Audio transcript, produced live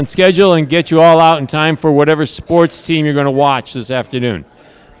schedule and get you all out in time for whatever sports team you're going to watch this afternoon.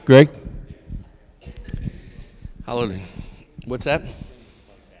 Greg? Hallelujah. What's that?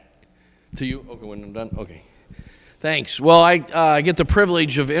 To you? Okay, when I'm done? Okay. Thanks. Well, I get the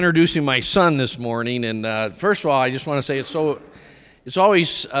privilege of introducing my son this morning, and first of all, I just want to say it's always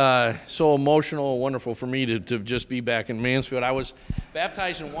so emotional and wonderful for me to just be back in Mansfield. I was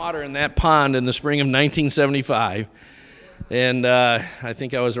baptized in water in that pond in the spring of 1975, and I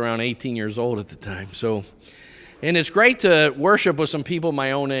think I was around 18 years old at the time. So, and it's great to worship with some people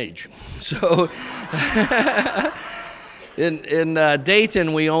my own age. So, in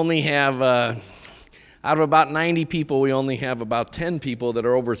Dayton, we only have out of about 90 people, we only have about 10 people that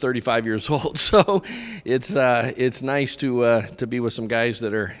are over 35 years old. So it's nice to be with some guys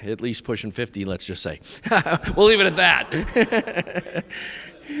that are at least pushing 50, let's just say. We'll leave it at that.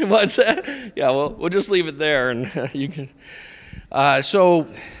 What's that? Yeah, well, we'll just leave it there, and you can. So,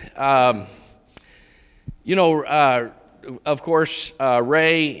 um, of course,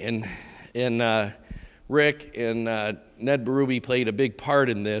 Ray and Rick and Ned Berube played a big part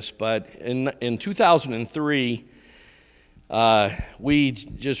in this, but in 2003, we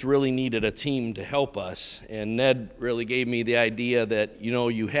just really needed a team to help us, and Ned really gave me the idea that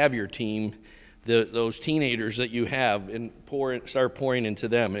you have your team, those teenagers that you have, and start pouring into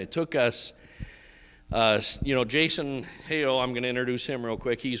them. And it took us, Jason Hale, I'm going to introduce him real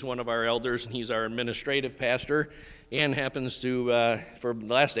quick. He's one of our elders, and he's our administrative pastor, and happens to, for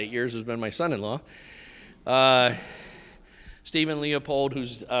the last 8 years, has been my son-in-law. Stephen Leopold,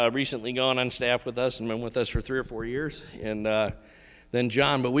 who's recently gone on staff with us and been with us for 3 or 4 years, and then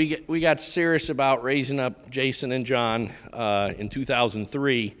John. But we got serious about raising up Jason and John in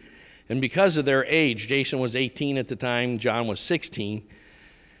 2003, and because of their age, Jason was 18 at the time, John was 16.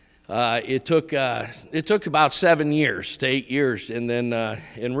 It took about 7 years to 8 years, and then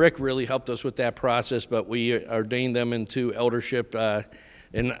and Rick really helped us with that process. But we ordained them into eldership,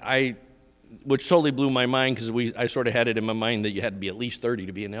 which totally blew my mind because I sort of had it in my mind that you had to be at least 30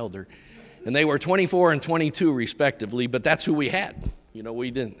 to be an elder, and they were 24 and 22 respectively. But that's who we had.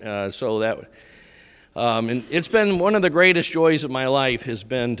 We didn't. So that. And it's been one of the greatest joys of my life has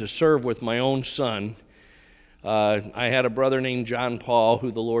been to serve with my own son. I had a brother named John Paul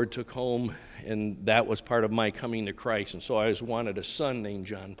who the Lord took home, and that was part of my coming to Christ. And so I always wanted a son named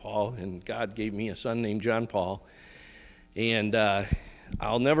John Paul, and God gave me a son named John Paul. And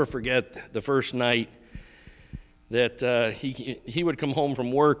I'll never forget the first night that he would come home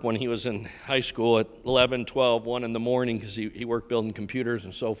from work when he was in high school at 11, 12, 1 in the morning because he worked building computers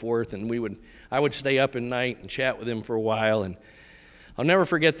and so forth. And I would stay up at night and chat with him for a while. And I'll never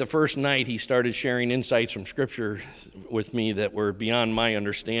forget the first night he started sharing insights from Scripture with me that were beyond my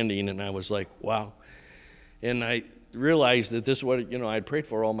understanding. And I was like, wow. And I realized that this is what I'd prayed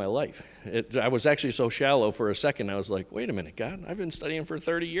for all my life. I was actually so shallow for a second. I was like, wait a minute, God, I've been studying for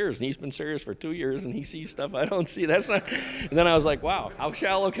 30 years, and he's been serious for 2 years, and he sees stuff I don't see. That's not. And then I was like, wow, how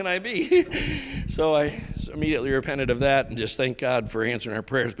shallow can I be? So I immediately repented of that and just thank God for answering our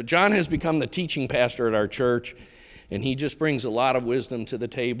prayers. But John has become the teaching pastor at our church, and he just brings a lot of wisdom to the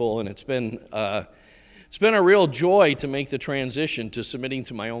table, and it's been a real joy to make the transition to submitting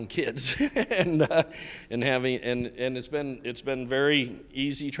to my own kids, and it's been very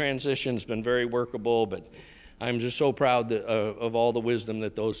easy transition. It's been very workable, but I'm just so proud of all the wisdom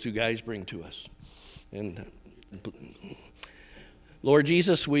that those two guys bring to us. And Lord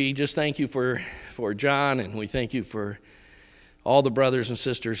Jesus, we just thank you for John, and we thank you for all the brothers and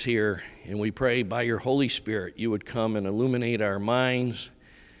sisters here, and we pray by your Holy Spirit you would come and illuminate our minds,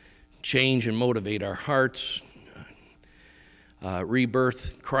 change and motivate our hearts,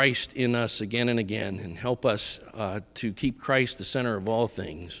 rebirth Christ in us again and again, and help us to keep Christ the center of all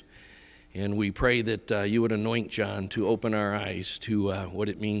things. And we pray that you would anoint John to open our eyes to what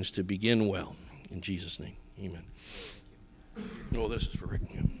it means to begin well. In Jesus' name, amen. Oh, this is for Rick.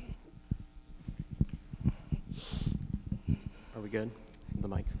 Are we good? The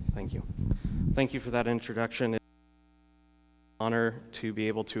mic. Thank you. Thank you for that introduction. It's an honor to be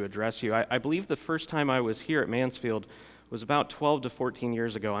able to address you. I believe the first time I was here at Mansfield was about 12 to 14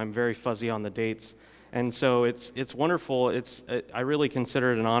 years ago. I'm very fuzzy on the dates. And so it's wonderful. I really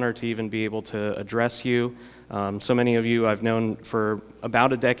consider it an honor to even be able to address you. So many of you I've known for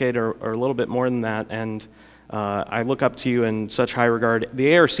about a decade or a little bit more than that, and I look up to you in such high regard.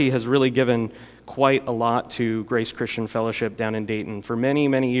 The ARC has really given quite a lot to Grace Christian Fellowship down in Dayton. For many,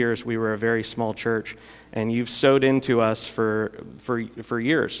 many years, we were a very small church, and you've sowed into us for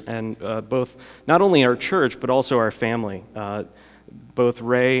years, and both not only our church but also our family. Both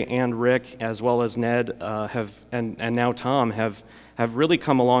Ray and Rick, as well as Ned, and now Tom, have have really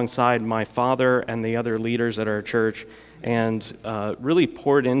come alongside my father and the other leaders at our church and really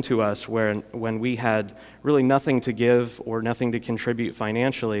poured into us when we had really nothing to give or nothing to contribute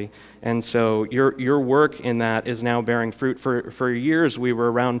financially. And so your work in that is now bearing fruit. For years, we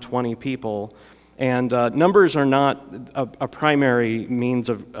were around 20 people. And numbers are not a primary means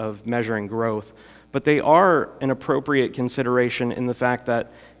of measuring growth, but they are an appropriate consideration in the fact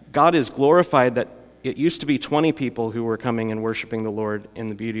that God is glorified that it used to be 20 people who were coming and worshiping the Lord in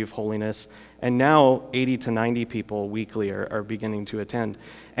the beauty of holiness, and now 80 to 90 people weekly are beginning to attend.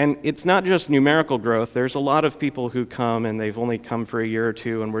 And it's not just numerical growth. There's a lot of people who come and they've only come for a year or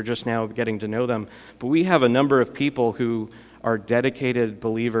two and we're just now getting to know them. But we have a number of people who are dedicated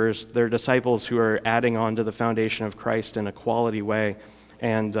believers. They're disciples who are adding on to the foundation of Christ in a quality way.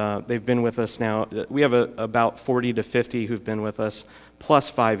 And they've been with us now. We have about 40 to 50 who've been with us plus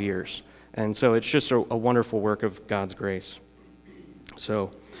 5 years. And so it's just a wonderful work of God's grace.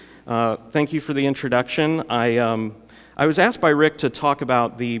 So thank you for the introduction. I was asked by Rick to talk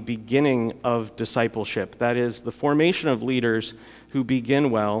about the beginning of discipleship, that is, the formation of leaders who begin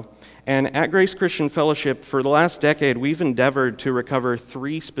well. And at Grace Christian Fellowship, for the last decade, we've endeavored to recover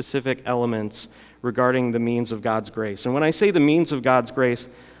 3 specific elements regarding the means of God's grace. And when I say the means of God's grace,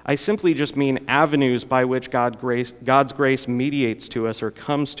 I simply just mean avenues by which God's grace mediates to us or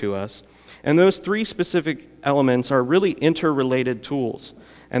comes to us. And those 3 specific elements are really interrelated tools.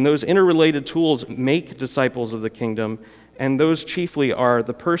 And those interrelated tools make disciples of the kingdom, and those chiefly are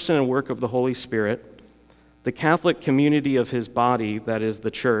the person and work of the Holy Spirit, the Catholic community of his body, that is the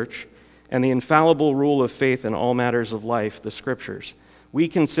church, and the infallible rule of faith in all matters of life, the scriptures. We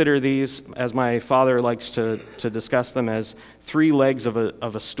consider these, as my father likes to discuss them, as 3 legs of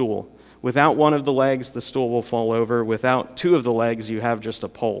a stool. Without one of the legs, the stool will fall over. Without 2 of the legs, you have just a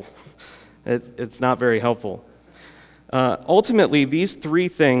pole. It's not very helpful. Ultimately, these 3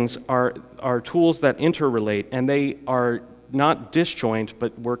 things are tools that interrelate, and they are not disjoint,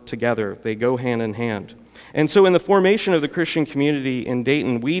 but work together. They go hand in hand. And so in the formation of the Christian community in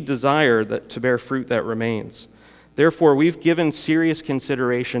Dayton, we desire to bear fruit that remains. Therefore, we've given serious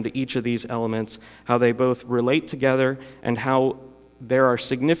consideration to each of these elements, how they both relate together and how there are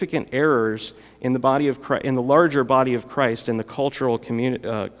significant errors in the body of Christ, in the larger body of Christ, in the cultural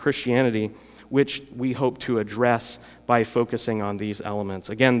Christianity, which we hope to address by focusing on these elements.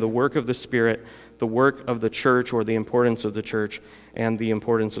 Again, the work of the Spirit, the work of the church, or the importance of the church, and the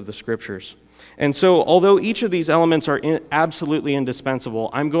importance of the scriptures. And so, although each of these elements are absolutely indispensable,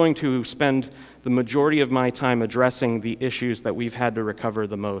 I'm going to spend the majority of my time addressing the issues that we've had to recover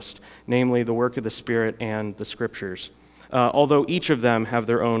the most, namely the work of the Spirit and the scriptures, although each of them have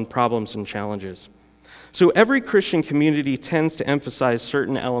their own problems and challenges. So every Christian community tends to emphasize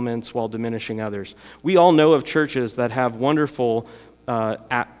certain elements while diminishing others. We all know of churches that have wonderful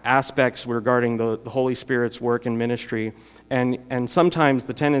aspects regarding the Holy Spirit's work and ministry, and sometimes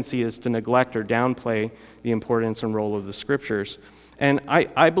the tendency is to neglect or downplay the importance and role of the Scriptures. And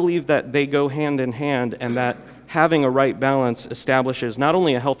I believe that they go hand in hand, and that having a right balance establishes not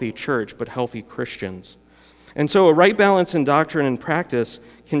only a healthy church, but healthy Christians. And so a right balance in doctrine and practice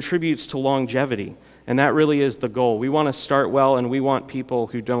contributes to longevity, and that really is the goal. We want to start well, and we want people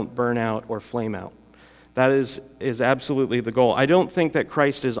who don't burn out or flame out. That is absolutely the goal. I don't think that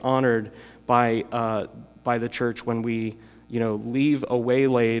Christ is honored by the church when we, leave a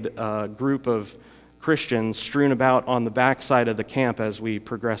waylaid group of Christians strewn about on the backside of the camp as we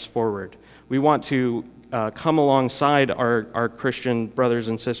progress forward. We want to come alongside our Christian brothers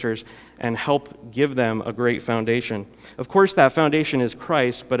and sisters and help give them a great foundation. Of course, that foundation is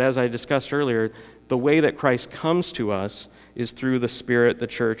Christ, but as I discussed earlier, the way that Christ comes to us is through the Spirit, the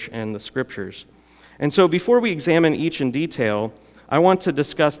church, and the scriptures. And so before we examine each in detail, I want to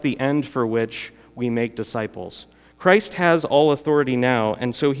discuss the end for which we make disciples. Christ has all authority now,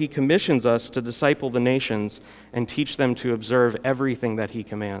 and so he commissions us to disciple the nations and teach them to observe everything that he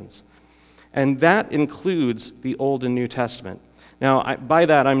commands. And that includes the Old and New Testament. Now, by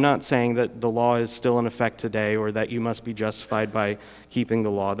that, I'm not saying that the law is still in effect today or that you must be justified by keeping the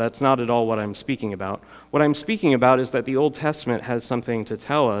law. That's not at all what I'm speaking about. What I'm speaking about is that the Old Testament has something to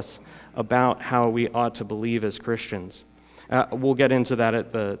tell us about how we ought to believe as Christians. We'll get into that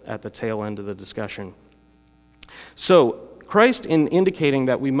at the tail end of the discussion. So, Christ, in indicating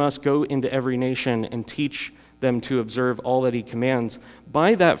that we must go into every nation and teach them to observe all that he commands,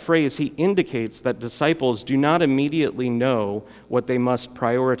 by that phrase he indicates that disciples do not immediately know what they must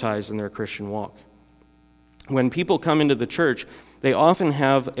prioritize in their Christian walk. When people come into the church, they often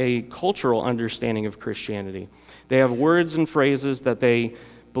have a cultural understanding of Christianity. They have words and phrases that they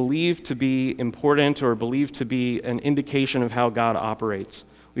believed to be important or believed to be an indication of how God operates.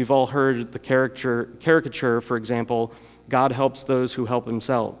 We've all heard the caricature, for example, God helps those who help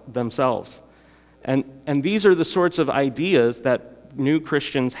themselves. And these are the sorts of ideas that new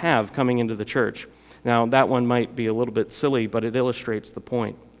Christians have coming into the church. Now, that one might be a little bit silly, but it illustrates the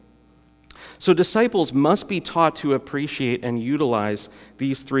point. So disciples must be taught to appreciate and utilize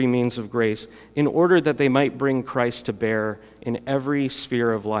these three means of grace in order that they might bring Christ to bear in every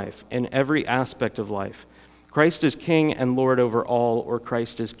sphere of life, in every aspect of life. Christ is King and Lord over all, or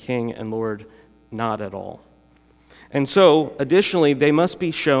Christ is King and Lord not at all. And so, additionally, they must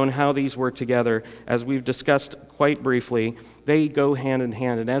be shown how these work together. As we've discussed quite briefly, they go hand in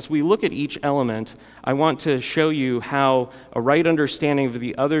hand. And as we look at each element, I want to show you how a right understanding of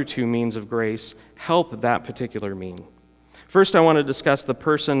the other two means of grace help that particular mean. First, I want to discuss the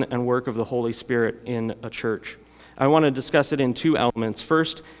person and work of the Holy Spirit in a church. I want to discuss it in two elements.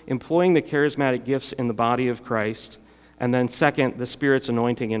 First, employing the charismatic gifts in the body of Christ, and then second, the Spirit's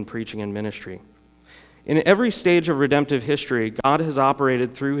anointing in preaching and ministry. In every stage of redemptive history, God has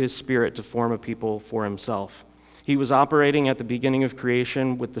operated through his Spirit to form a people for himself. He was operating at the beginning of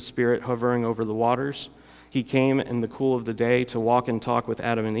creation with the Spirit hovering over the waters. He came in the cool of the day to walk and talk with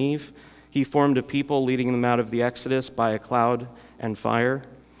Adam and Eve. He formed a people, leading them out of the Exodus by a cloud and fire.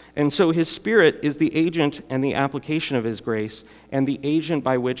 And so his Spirit is the agent and the application of his grace, and the agent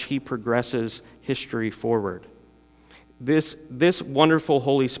by which he progresses history forward. This wonderful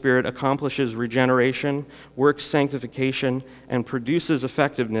Holy Spirit accomplishes regeneration, works sanctification, and produces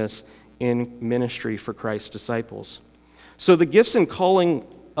effectiveness in ministry for Christ's disciples. So the gifts and calling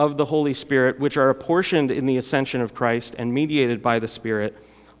of the Holy Spirit, which are apportioned in the ascension of Christ and mediated by the Spirit,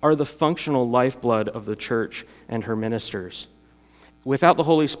 are the functional lifeblood of the church and her ministers. Without the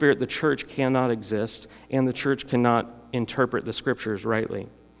Holy Spirit, the church cannot exist, and the church cannot interpret the Scriptures rightly.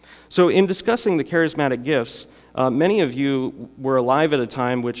 So in discussing the charismatic gifts, many of you were alive at a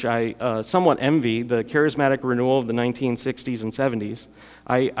time which I somewhat envy, the charismatic renewal of the 1960s and 70s.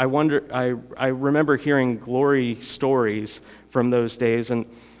 I remember hearing glory stories from those days, and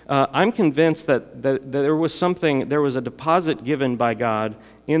I'm convinced that there was a deposit given by God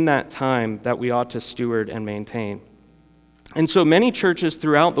in that time that we ought to steward and maintain. And so many churches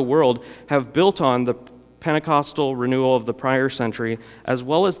throughout the world have built on the Pentecostal renewal of the prior century, as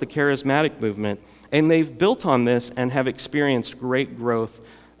well as the charismatic movement, and they've built on this and have experienced great growth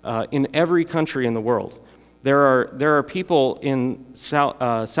in every country in the world. There are people in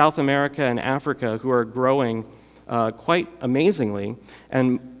South America and Africa who are growing quite amazingly,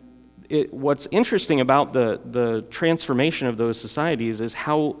 and what's interesting about the transformation of those societies is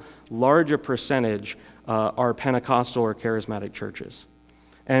how large a percentage are Pentecostal or charismatic churches.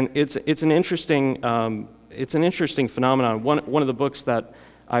 And it's an interesting phenomenon. One of the books that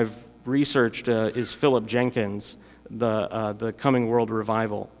I've researched is Philip Jenkins, the Coming World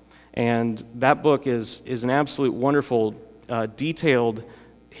Revival, and that book is an absolute wonderful, detailed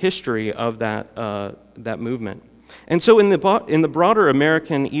history of that movement. And so in the broader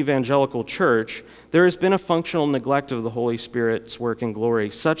American evangelical church, there has been a functional neglect of the Holy Spirit's work and glory,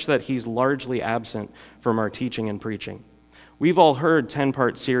 such that he's largely absent from our teaching and preaching. We've all heard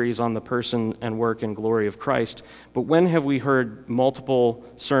 10-part series on the person and work and glory of Christ, but when have we heard multiple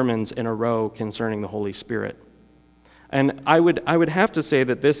sermons in a row concerning the Holy Spirit? And I would have to say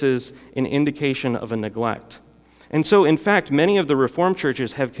that this is an indication of a neglect. And so, in fact, many of the Reformed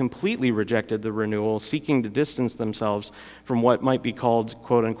churches have completely rejected the renewal, seeking to distance themselves from what might be called,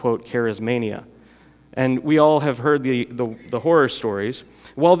 quote-unquote, charismania. And we all have heard the horror stories.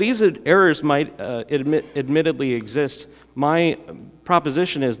 While these errors might admittedly exist, my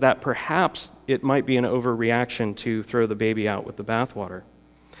proposition is that perhaps it might be an overreaction to throw the baby out with the bathwater.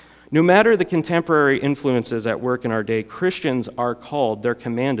 No matter the contemporary influences at work in our day, Christians are called, they're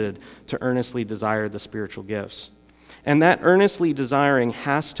commanded to earnestly desire the spiritual gifts. And that earnestly desiring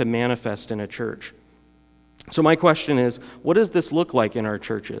has to manifest in a church. So my question is, what does this look like in our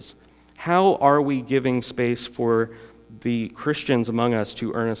churches? How are we giving space for the Christians among us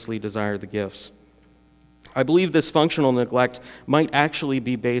to earnestly desire the gifts? I believe this functional neglect might actually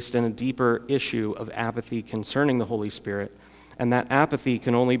be based in a deeper issue of apathy concerning the Holy Spirit, and that apathy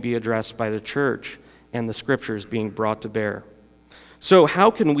can only be addressed by the church and the Scriptures being brought to bear. So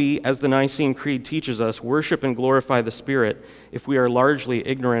how can we, as the Nicene Creed teaches us, worship and glorify the Spirit if we are largely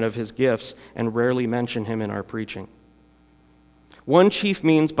ignorant of his gifts and rarely mention him in our preaching? One chief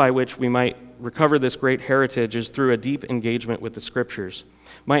means by which we might recover this great heritage is through a deep engagement with the Scriptures.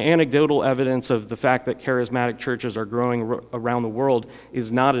 My anecdotal evidence of the fact that charismatic churches are growing around the world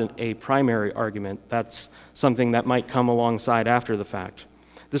is not a primary argument. That's something that might come alongside after the fact.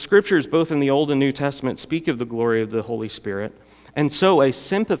 The scriptures, both in the Old and New Testament, speak of the glory of the Holy Spirit, and so a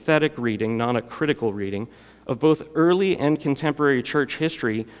sympathetic reading, not a critical reading, of both early and contemporary church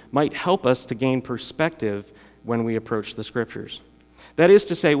history might help us to gain perspective when we approach the scriptures. That is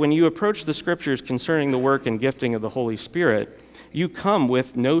to say, when you approach the scriptures concerning the work and gifting of the Holy Spirit, you come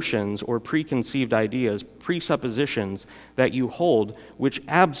with notions or preconceived ideas, presuppositions that you hold, which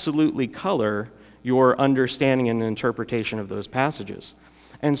absolutely color your understanding and interpretation of those passages.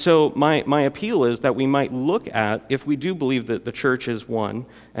 And so my appeal is that we might look at, if we do believe that the church is one,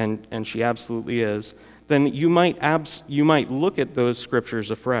 and she absolutely is, then you might look at those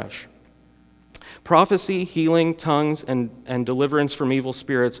scriptures afresh. Prophecy, healing, tongues, and deliverance from evil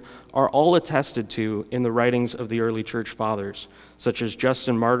spirits are all attested to in the writings of the early church fathers, such as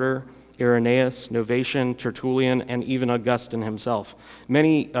Justin Martyr, Irenaeus, Novatian, Tertullian, and even Augustine himself.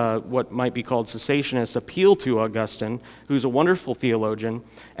 Many, what might be called cessationists, appeal to Augustine, who's a wonderful theologian,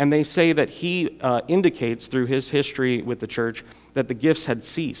 and they say that he indicates through his history with the church that the gifts had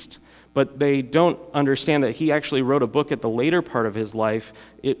ceased. But they don't understand that he actually wrote a book at the later part of his life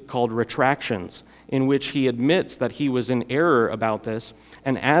called Retractions, in which he admits that he was in error about this.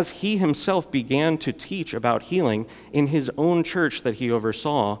 And as he himself began to teach about healing in his own church that he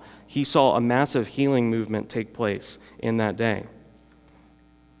oversaw, he saw a massive healing movement take place in that day.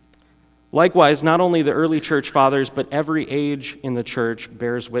 Likewise, not only the early church fathers, but every age in the church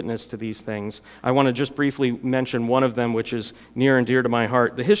bears witness to these things. I want to just briefly mention one of them, which is near and dear to my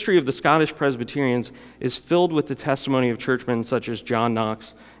heart. The history of the Scottish Presbyterians is filled with the testimony of churchmen such as John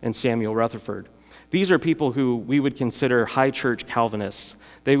Knox and Samuel Rutherford. These are people who we would consider high church Calvinists.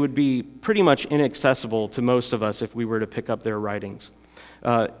 They would be pretty much inaccessible to most of us if we were to pick up their writings.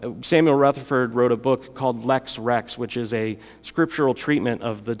 Samuel Rutherford wrote a book called Lex Rex, which is a scriptural treatment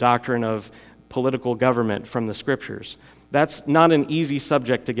of the doctrine of political government from the scriptures. That's not an easy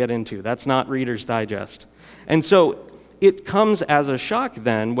subject to get into. That's not Reader's Digest. And so it comes as a shock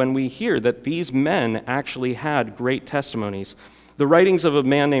then when we hear that these men actually had great testimonies. The writings of a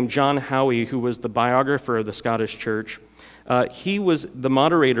man named John Howie, who was the biographer of the Scottish Church, he was the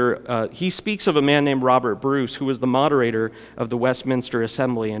moderator. He speaks of a man named Robert Bruce, who was the moderator of the Westminster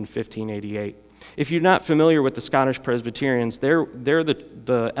Assembly in 1588. If you're not familiar with the Scottish Presbyterians, they're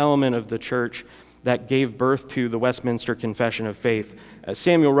the element of the church that gave birth to the Westminster Confession of Faith.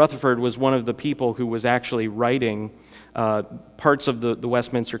 Samuel Rutherford was one of the people who was actually writing parts of the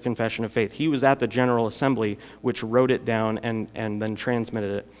Westminster Confession of Faith. He was at the General Assembly, which wrote it down and then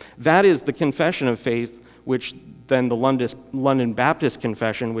transmitted it. That is the Confession of Faith, which then the London Baptist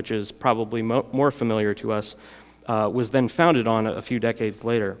Confession, which is probably more familiar to us, was then founded on a few decades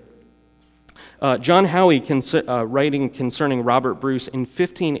later. John Howie, writing concerning Robert Bruce in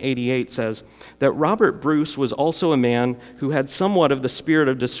 1588, says that Robert Bruce was also a man who had somewhat of the spirit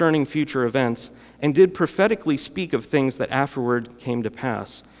of discerning future events, and did prophetically speak of things that afterward came to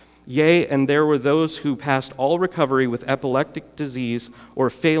pass. Yea, and there were those who past all recovery with epileptic disease or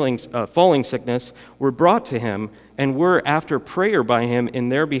falling sickness were brought to him, and were, after prayer by him in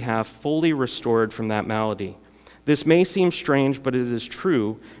their behalf, fully restored from that malady. This may seem strange, but it is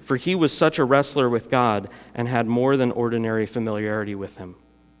true, for he was such a wrestler with God and had more than ordinary familiarity with him.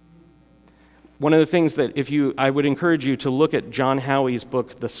 One of the things that I would encourage you to look at John Howie's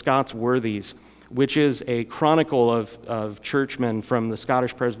book, The Scots Worthies, which is a chronicle of churchmen from the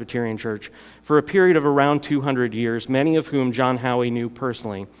Scottish Presbyterian Church for a period of around 200 years, many of whom John Howie knew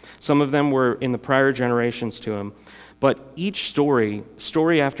personally. Some of them were in the prior generations to him. But each story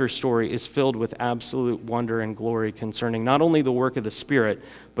after story, is filled with absolute wonder and glory concerning not only the work of the Spirit,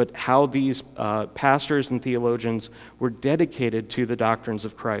 but how these pastors and theologians were dedicated to the doctrines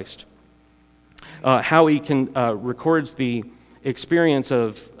of Christ. Howie records the experience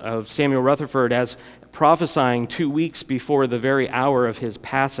of Samuel Rutherford as prophesying 2 weeks before the very hour of his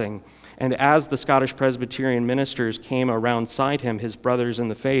passing. And as the Scottish Presbyterian ministers came alongside him, his brothers in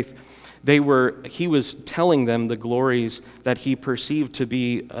the faith, he was telling them the glories that he perceived to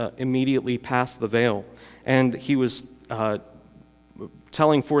be immediately past the veil. And he was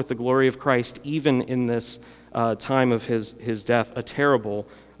telling forth the glory of Christ even in this time of his death, a terrible,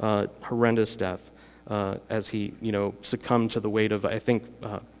 horrendous death, as he succumbed to the weight of, I think,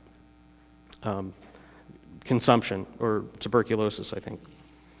 consumption or tuberculosis, I think.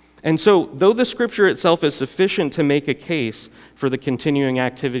 And so, though the Scripture itself is sufficient to make a case for the continuing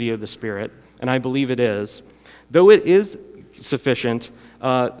activity of the Spirit, and I believe it is, though it is sufficient,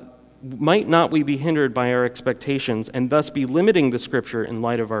 might not we be hindered by our expectations and thus be limiting the Scripture in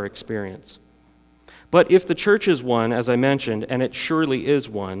light of our experience? But if the church is one, as I mentioned, and it surely is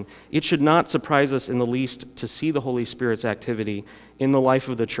one, it should not surprise us in the least to see the Holy Spirit's activity in the life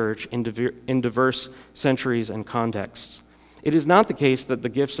of the church in diverse centuries and contexts. It is not the case that the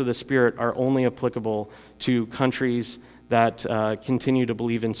gifts of the Spirit are only applicable to countries that continue to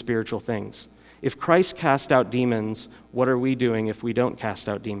believe in spiritual things. If Christ cast out demons, what are we doing if we don't cast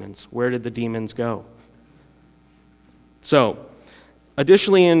out demons? Where did the demons go? So,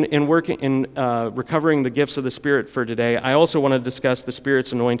 additionally, in recovering the gifts of the Spirit for today, I also want to discuss the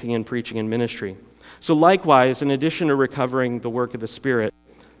Spirit's anointing in preaching and ministry. So likewise, in addition to recovering the work of the Spirit,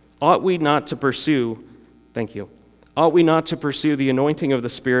 ought we not to pursue the anointing of the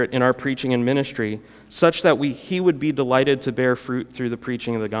Spirit in our preaching and ministry, such that he would be delighted to bear fruit through the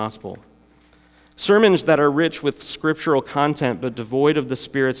preaching of the gospel? Sermons that are rich with scriptural content but devoid of the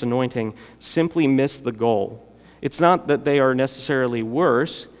Spirit's anointing simply miss the goal. It's not that they are necessarily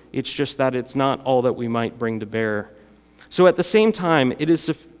worse, it's just that it's not all that we might bring to bear. So at the same time, it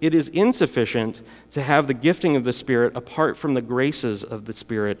is insufficient to have the gifting of the Spirit apart from the graces of the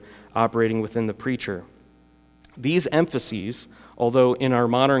Spirit operating within the preacher. These emphases, although in our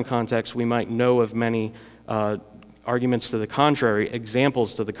modern context we might know of many arguments to the contrary,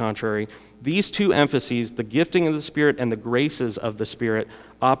 examples to the contrary, these two emphases, the gifting of the Spirit and the graces of the Spirit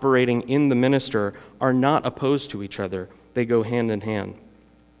operating in the minister, are not opposed to each other. They go hand in hand.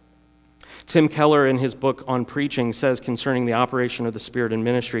 Tim Keller, in his book on preaching, says concerning the operation of the Spirit in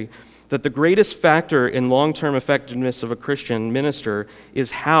ministry that the greatest factor in long-term effectiveness of a Christian minister is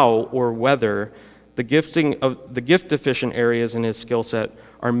how or whether the gift deficient areas in his skill set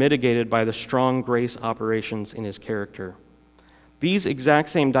are mitigated by the strong grace operations in his character. These exact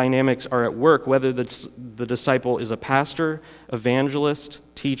same dynamics are at work whether the disciple is a pastor, evangelist,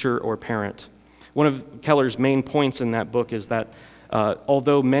 teacher, or parent. One of Keller's main points in that book is that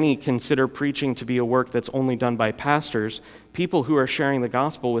although many consider preaching to be a work that's only done by pastors, people who are sharing the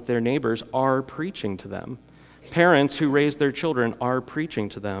gospel with their neighbors are preaching to them. Parents who raise their children are preaching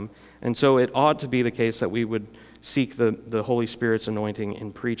to them. And so it ought to be the case that we would seek the Holy Spirit's anointing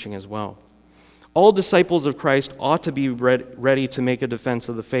in preaching as well. All disciples of Christ ought to be ready to make a defense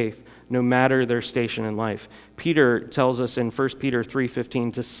of the faith, no matter their station in life. Peter tells us in 1 Peter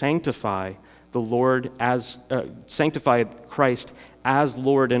 3:15 to sanctify Christ as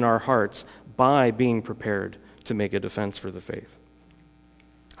Lord in our hearts by being prepared to make a defense for the faith.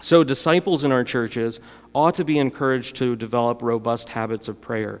 So disciples in our churches ought to be encouraged to develop robust habits of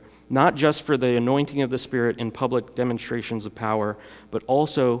prayer, not just for the anointing of the Spirit in public demonstrations of power, but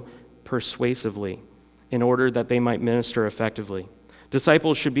also persuasively, in order that they might minister effectively.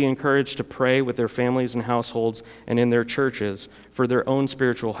 Disciples should be encouraged to pray with their families and households and in their churches for their own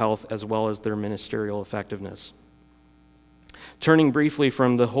spiritual health as well as their ministerial effectiveness. Turning briefly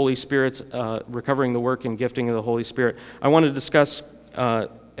from the Holy Spirit's recovering the work and gifting of the Holy Spirit, I want to discuss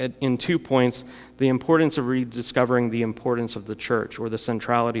in 2 points the importance of rediscovering the importance of the church, or the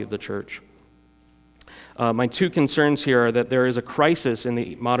centrality of the church. My 2 concerns here are that there is a crisis in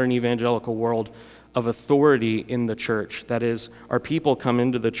the modern evangelical world of authority in the church. That is, our people come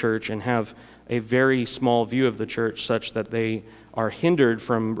into the church and have a very small view of the church such that they are hindered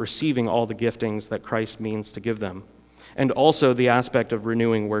from receiving all the giftings that Christ means to give them. And also the aspect of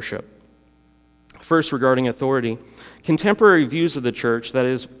renewing worship. First, regarding authority, contemporary views of the church, that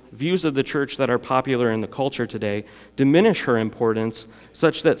is, views of the church that are popular in the culture today, diminish her importance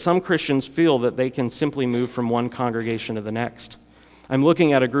such that some Christians feel that they can simply move from one congregation to the next. I'm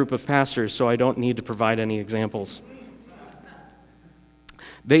looking at a group of pastors, so I don't need to provide any examples.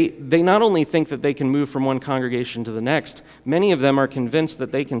 They not only think that they can move from one congregation to the next, many of them are convinced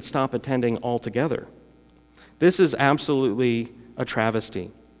that they can stop attending altogether. This is absolutely a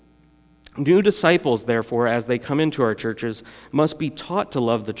travesty. New disciples, therefore, as they come into our churches, must be taught to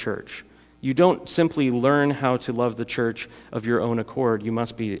love the church. You don't simply learn how to love the church of your own accord. You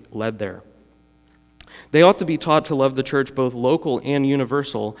must be led there. They ought to be taught to love the church both local and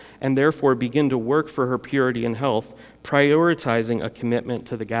universal, and therefore begin to work for her purity and health, prioritizing a commitment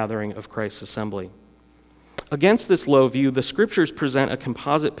to the gathering of Christ's assembly. Against this low view, the Scriptures present a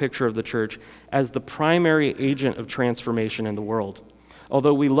composite picture of the church as the primary agent of transformation in the world.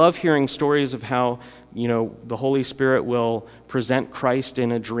 Although we love hearing stories of how, the Holy Spirit will present Christ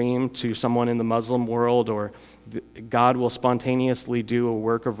in a dream to someone in the Muslim world, or God will spontaneously do a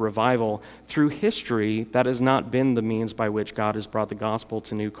work of revival, through history, that has not been the means by which God has brought the gospel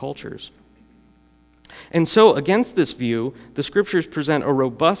to new cultures. And so, against this view, the Scriptures present a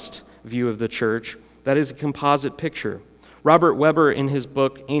robust view of the church that is a composite picture, Robert Weber, in his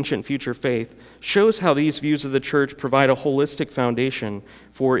book Ancient Future Faith, shows how these views of the church provide a holistic foundation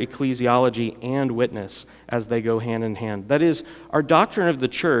for ecclesiology and witness as they go hand in hand. That is, our doctrine of the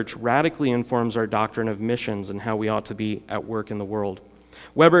church radically informs our doctrine of missions and how we ought to be at work in the world.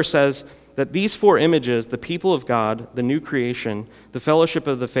 Weber says that these four images, the people of God, the new creation, the fellowship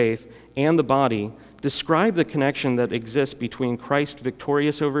of the faith, and the body, describe the connection that exists between Christ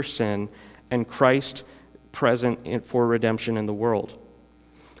victorious over sin and Christ present for redemption in the world.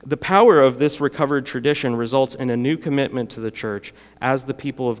 The power of this recovered tradition results in a new commitment to the church as the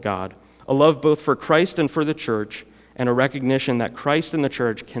people of God, a love both for Christ and for the church, and a recognition that Christ and the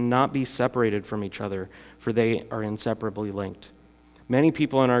church cannot be separated from each other, for they are inseparably linked. Many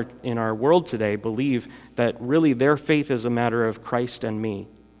people in our world today believe that really their faith is a matter of Christ and me.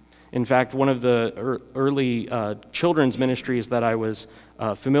 In fact, one of the early children's ministries that I was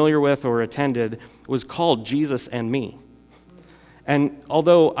familiar with or attended was called Jesus and Me. And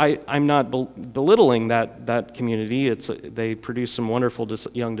although I'm not belittling that community, they produce some wonderful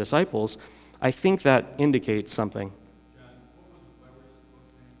young disciples, I think that indicates something.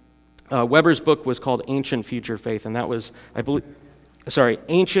 Weber's book was called Ancient Future Faith, and that was,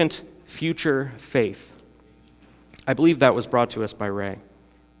 Ancient Future Faith. I believe that was brought to us by Ray.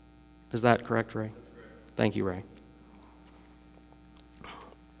 Is that correct, Ray? Thank you, Ray.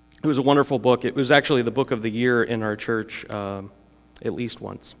 It was a wonderful book. It was actually the book of the year in our church at least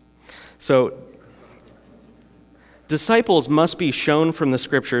once. So, disciples must be shown from the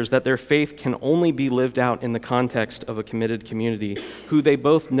Scriptures that their faith can only be lived out in the context of a committed community who they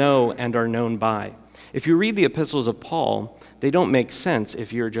both know and are known by. If you read the epistles of Paul, they don't make sense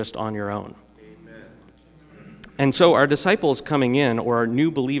if you're just on your own. And so our disciples coming in, or our new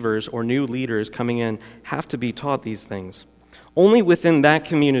believers or new leaders coming in, have to be taught these things. Only within that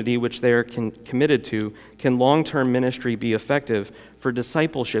community which they are committed to can long-term ministry be effective, for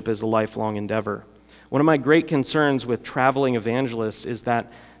discipleship is a lifelong endeavor. One of my great concerns with traveling evangelists is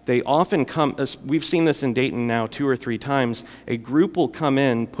that they often come, we've seen this in Dayton now 2 or 3 times, a group will come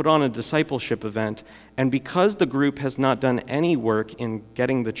in, put on a discipleship event, and because the group has not done any work in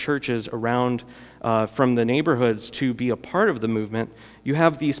getting the churches around from the neighborhoods to be a part of the movement, you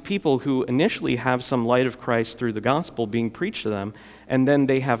have these people who initially have some light of Christ through the gospel being preached to them, and then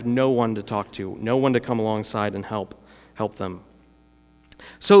they have no one to talk to, no one to come alongside and help them.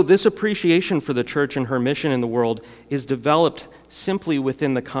 So this appreciation for the church and her mission in the world is developed simply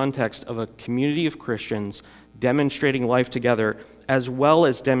within the context of a community of Christians demonstrating life together, as well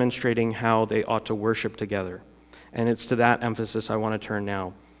as demonstrating how they ought to worship together. And it's to that emphasis I want to turn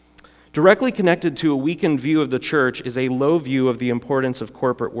now. Directly connected to a weakened view of the church is a low view of the importance of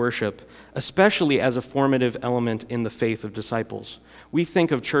corporate worship, especially as a formative element in the faith of disciples. We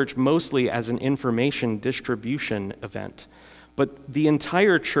think of church mostly as an information distribution event. But the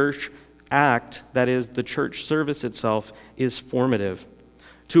entire church act, that is, the church service itself, is formative.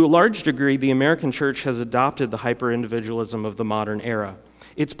 To a large degree, the American church has adopted the hyper-individualism of the modern era.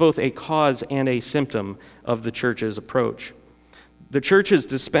 It's both a cause and a symptom of the church's approach. The church has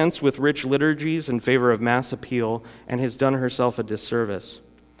dispensed with rich liturgies in favor of mass appeal and has done herself a disservice.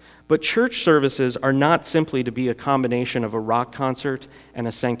 But church services are not simply to be a combination of a rock concert and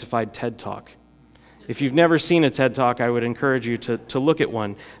a sanctified TED Talk. If you've never seen a TED Talk, I would encourage you to look at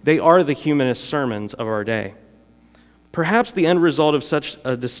one. They are the humanist sermons of our day. Perhaps the end result of such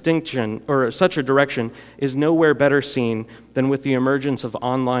a distinction or such a direction is nowhere better seen than with the emergence of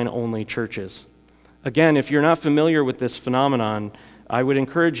online-only churches. Again, if you're not familiar with this phenomenon, I would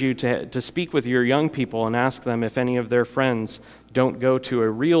encourage you to speak with your young people and ask them if any of their friends don't go to a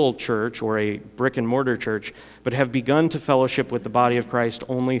real church or a brick-and-mortar church, but have begun to fellowship with the body of Christ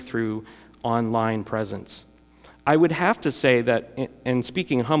only through online presence. I would have to say that, and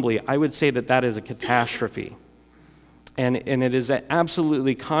speaking humbly, I would say that that is a catastrophe. And it is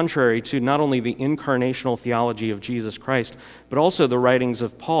absolutely contrary to not only the incarnational theology of Jesus Christ, but also the writings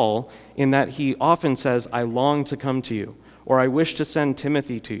of Paul, in that he often says, I long to come to you, or I wish to send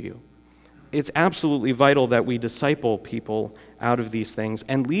Timothy to you. It's absolutely vital that we disciple people out of these things,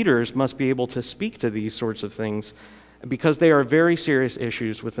 and leaders must be able to speak to these sorts of things because they are very serious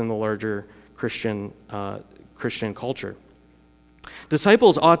issues within the larger Christian culture.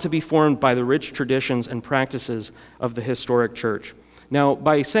 Disciples ought to be formed by the rich traditions and practices of the historic church. Now,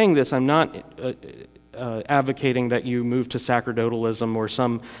 by saying this, I'm not advocating that you move to sacerdotalism or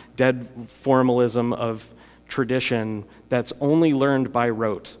some dead formalism of tradition that's only learned by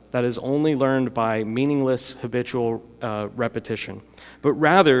rote, that is only learned by meaningless habitual repetition, but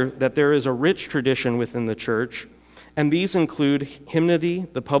rather that there is a rich tradition within the church And these include hymnody,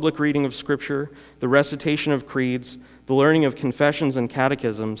 the public reading of Scripture, the recitation of creeds, the learning of confessions and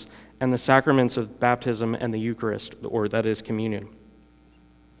catechisms, and the sacraments of baptism and the Eucharist, or that is, communion.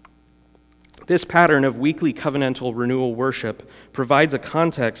 This pattern of weekly covenantal renewal worship provides a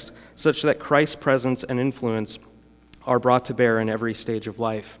context such that Christ's presence and influence are brought to bear in every stage of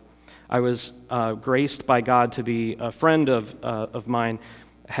life. I was graced by God to be a friend of mine.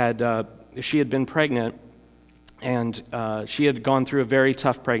 She had been pregnant, and she had gone through a very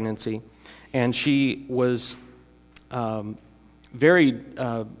tough pregnancy, and she was very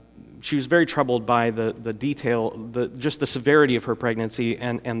troubled by the detail, just the severity of her pregnancy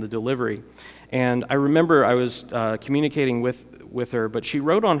and the delivery. And I remember I was communicating with her, but she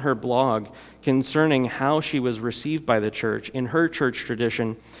wrote on her blog concerning how she was received by the church. In her church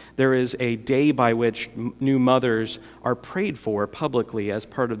tradition, there is a day by which new mothers are prayed for publicly as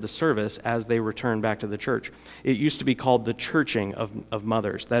part of the service as they return back to the church. It used to be called the churching of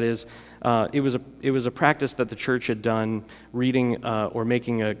mothers. That is, it was a practice that the church had done, reading or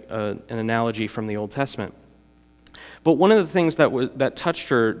making an analogy from the Old Testament. But one of the things that touched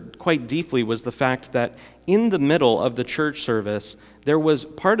her quite deeply was the fact that in the middle of the church service, there was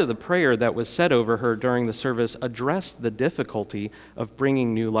part of the prayer that was said over her during the service addressed the difficulty of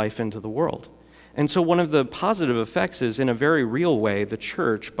bringing new life into the world. And so one of the positive effects is, in a very real way, the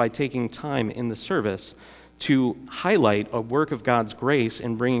church, by taking time in the service to highlight a work of God's grace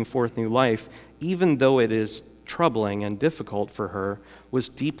in bringing forth new life, even though it is troubling and difficult for her, was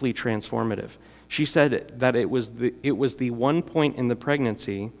deeply transformative. She said that it was the one point in the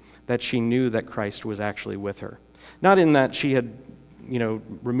pregnancy that she knew that Christ was actually with her. Not in that she had,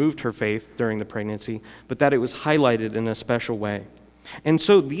 removed her faith during the pregnancy, but that it was highlighted in a special way. And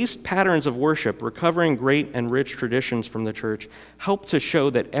so these patterns of worship, recovering great and rich traditions from the church, help to show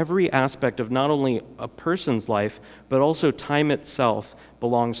that every aspect of not only a person's life, but also time itself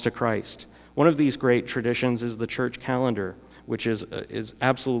belongs to Christ. One of these great traditions is the church calendar, which is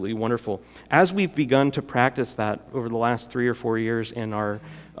absolutely wonderful. As we've begun to practice that over the last 3 or 4 years in our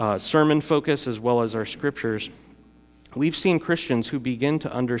sermon focus as well as our scriptures, we've seen Christians who begin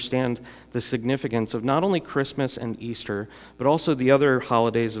to understand the significance of not only Christmas and Easter, but also the other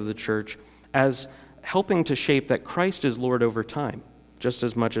holidays of the church as helping to shape that Christ is Lord over time, just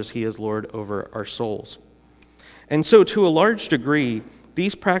as much as he is Lord over our souls. And so, to a large degree,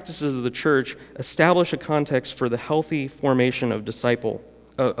 these practices of the church establish a context for the healthy formation of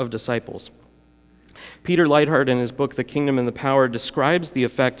disciples. Peter Leithart, in his book, The Kingdom and the Power, describes the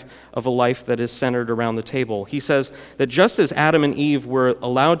effect of a life that is centered around the table. He says that just as Adam and Eve were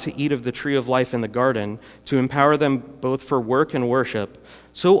allowed to eat of the tree of life in the garden to empower them both for work and worship,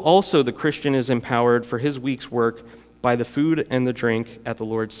 so also the Christian is empowered for his week's work by the food and the drink at the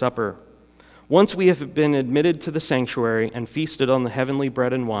Lord's Supper. Once we have been admitted to the sanctuary and feasted on the heavenly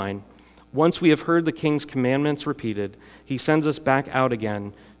bread and wine, once we have heard the King's commandments repeated, he sends us back out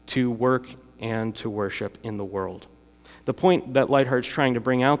again to work and to worship in the world. The point that Leithart's trying to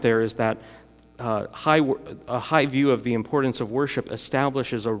bring out there is that a high view of the importance of worship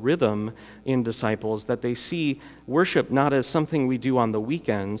establishes a rhythm in disciples that they see worship not as something we do on the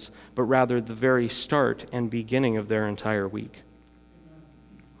weekends, but rather the very start and beginning of their entire week.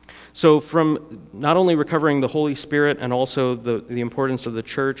 So from not only recovering the Holy Spirit and also the importance of the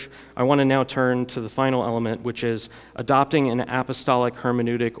church, I want to now turn to the final element, which is adopting an apostolic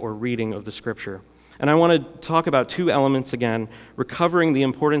hermeneutic or reading of the Scripture. And I want to talk about two elements again, recovering the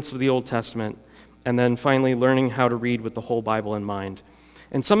importance of the Old Testament, and then finally learning how to read with the whole Bible in mind.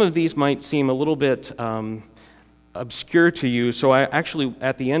 And some of these might seem a little bit obscure to you, so I actually,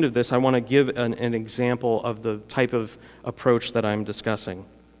 at the end of this, I want to give an example of the type of approach that I'm discussing.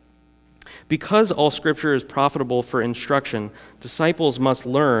 Because all Scripture is profitable for instruction, disciples must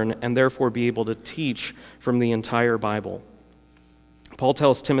learn and therefore be able to teach from the entire Bible. Paul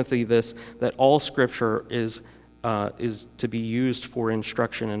tells Timothy this, that all Scripture is to be used for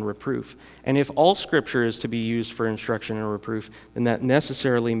instruction and reproof. And if all Scripture is to be used for instruction and reproof, then that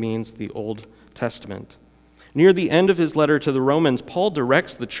necessarily means the Old Testament. Near the end of his letter to the Romans, Paul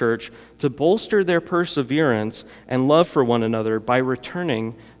directs the church to bolster their perseverance and love for one another by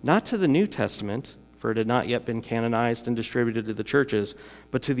returning not to the New Testament, for it had not yet been canonized and distributed to the churches,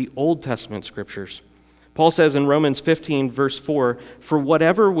 but to the Old Testament scriptures. Paul says in Romans 15, verse 4, "For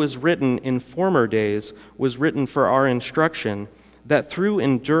whatever was written in former days was written for our instruction, that through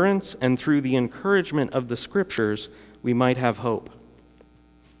endurance and through the encouragement of the scriptures we might have hope."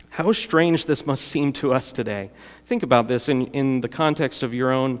 How strange this must seem to us today. Think about this in the context of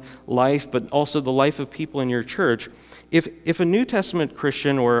your own life, but also the life of people in your church. If a New Testament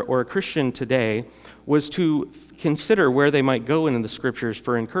Christian or a Christian today was to consider where they might go into the Scriptures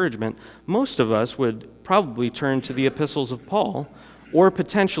for encouragement, most of us would probably turn to the epistles of Paul or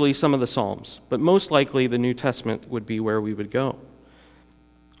potentially some of the Psalms, but most likely the New Testament would be where we would go.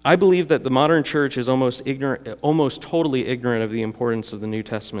 I believe that the modern church is almost totally ignorant of the importance of the New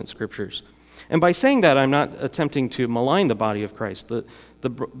Testament scriptures. And by saying that, I'm not attempting to malign the body of Christ. The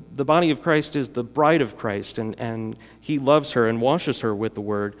body of Christ is the bride of Christ, and he loves her and washes her with the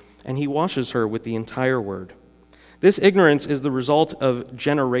word, and he washes her with the entire word. This ignorance is the result of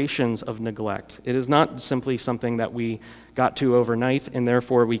generations of neglect. It is not simply something that we got to overnight, and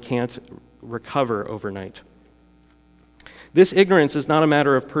therefore we can't recover overnight. This ignorance is not a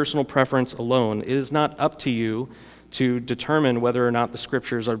matter of personal preference alone. It is not up to you to determine whether or not the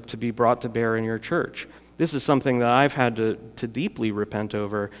scriptures are to be brought to bear in your church. This is something that I've had to deeply repent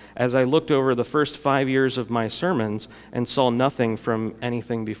over as I looked over the first 5 years of my sermons and saw nothing from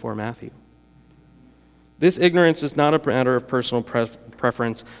anything before Matthew. This ignorance is not a matter of personal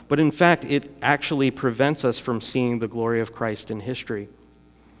preference, but in fact, it actually prevents us from seeing the glory of Christ in history.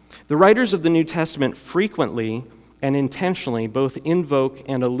 The writers of the New Testament frequently and intentionally both invoke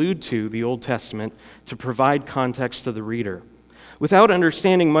and allude to the Old Testament to provide context to the reader. Without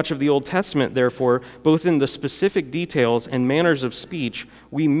understanding much of the Old Testament, therefore, both in the specific details and manners of speech,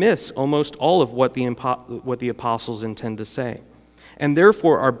 we miss almost all of what the apostles intend to say, and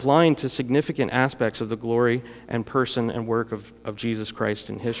therefore are blind to significant aspects of the glory and person and work of Jesus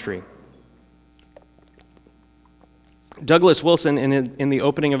Christ in history. Douglas Wilson, in the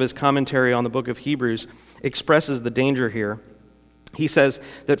opening of his commentary on the book of Hebrews, expresses the danger here. He says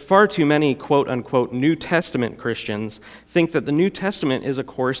that far too many quote-unquote New Testament Christians think that the New Testament is a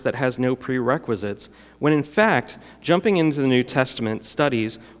course that has no prerequisites, when in fact, jumping into the New Testament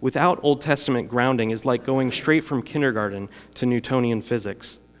studies without Old Testament grounding is like going straight from kindergarten to Newtonian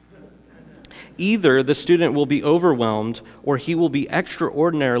physics. Either the student will be overwhelmed or he will be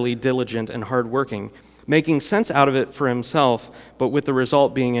extraordinarily diligent and hardworking, making sense out of it for himself, but with the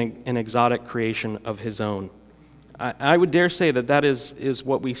result being an exotic creation of his own. I would dare say that is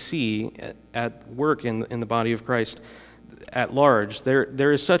what we see at work in the body of Christ at large.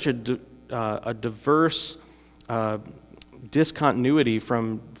 There is such a diverse discontinuity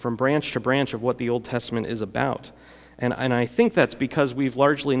from branch to branch of what the Old Testament is about. And I think that's because we've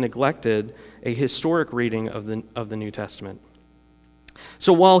largely neglected a historic reading of the New Testament.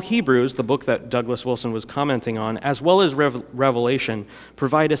 So while Hebrews, the book that Douglas Wilson was commenting on, as well as Revelation,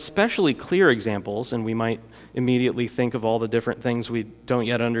 provide especially clear examples, and we might immediately think of all the different things we don't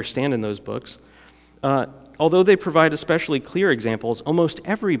yet understand in those books, although they provide especially clear examples, almost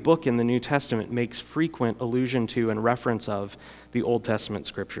every book in the New Testament makes frequent allusion to and reference of the Old Testament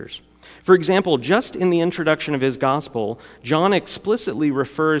scriptures. For example, just in the introduction of his gospel, John explicitly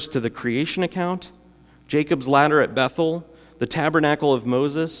refers to the creation account, Jacob's ladder at Bethel, the tabernacle of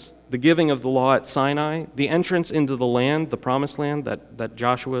Moses, the giving of the law at Sinai, the entrance into the land, the promised land that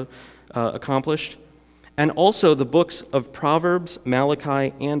Joshua accomplished, and also the books of Proverbs,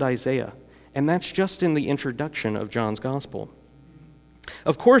 Malachi, and Isaiah. And that's just in the introduction of John's gospel.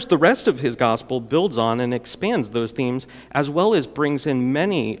 Of course, the rest of his gospel builds on and expands those themes, as well as brings in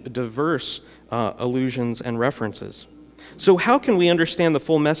many diverse allusions and references. So how can we understand the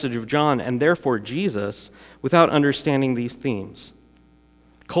full message of John, and therefore Jesus, without understanding these themes?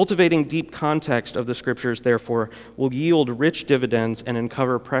 Cultivating deep context of the scriptures, therefore, will yield rich dividends and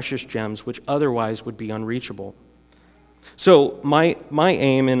uncover precious gems which otherwise would be unreachable. So my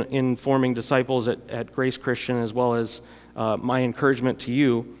aim in forming disciples at Grace Christian, as well as my encouragement to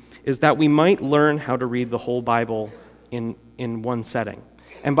you, is that we might learn how to read the whole Bible in one setting.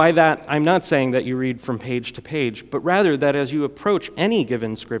 And by that, I'm not saying that you read from page to page, but rather that as you approach any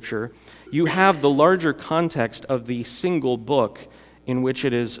given scripture, you have the larger context of the single book in which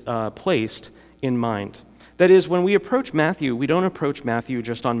it is placed in mind. That is, when we approach Matthew, we don't approach Matthew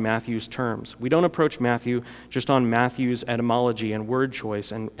just on Matthew's terms. We don't approach Matthew just on Matthew's etymology and word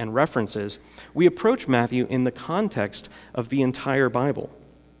choice and references. We approach Matthew in the context of the entire Bible.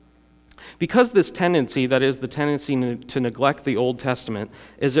 Because this tendency, that is, the tendency to neglect the Old Testament,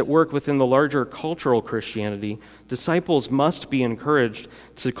 is at work within the larger cultural Christianity, disciples must be encouraged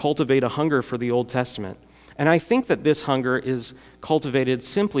to cultivate a hunger for the Old Testament. And I think that this hunger is cultivated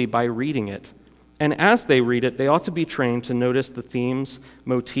simply by reading it. And as they read it, they ought to be trained to notice the themes,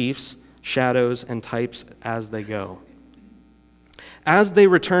 motifs, shadows, and types as they go. As they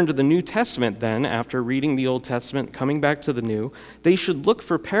return to the New Testament, then, after reading the Old Testament, coming back to the New, they should look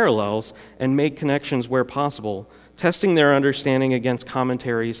for parallels and make connections where possible, testing their understanding against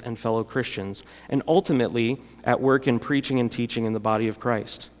commentaries and fellow Christians, and ultimately at work in preaching and teaching in the body of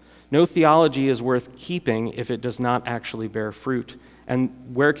Christ. No theology is worth keeping if it does not actually bear fruit. And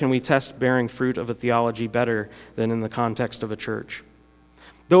where can we test bearing fruit of a theology better than in the context of a church?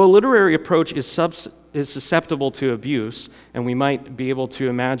 Though a literary approach is susceptible to abuse, and we might be able to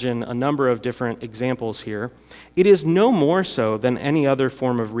imagine a number of different examples here, it is no more so than any other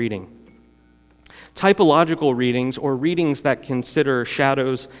form of reading. Typological readings, or readings that consider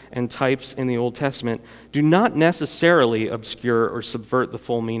shadows and types in the Old Testament, do not necessarily obscure or subvert the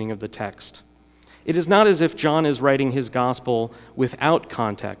full meaning of the text. It is not as if John is writing his gospel without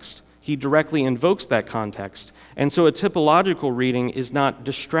context. He directly invokes that context. And so a typological reading is not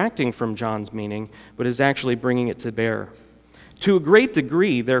distracting from John's meaning, but is actually bringing it to bear. To a great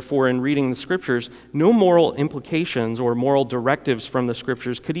degree, therefore, in reading the Scriptures, no moral implications or moral directives from the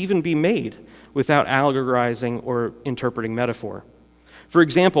Scriptures could even be made without allegorizing or interpreting metaphor. For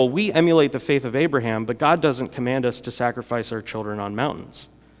example, we emulate the faith of Abraham, but God doesn't command us to sacrifice our children on mountains.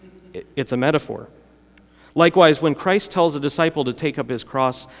 It's a metaphor. Likewise, when Christ tells a disciple to take up his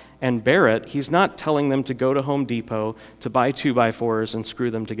cross and bear it, he's not telling them to go to Home Depot to buy 2x4s and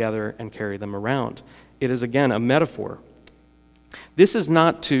screw them together and carry them around. It is, again, a metaphor. This is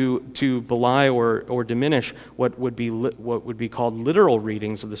not to belie or diminish what would be called literal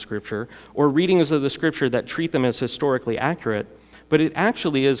readings of the Scripture, or readings of the Scripture that treat them as historically accurate, but it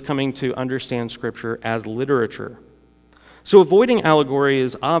actually is coming to understand Scripture as literature. So avoiding allegory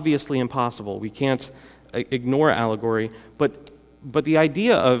is obviously impossible. We can't ignore allegory, but the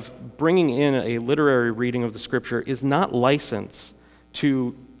idea of bringing in a literary reading of the Scripture is not license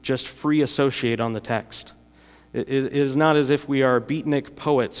to just free associate on the text. It is not as if we are beatnik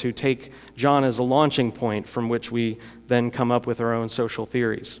poets who take John as a launching point from which we then come up with our own social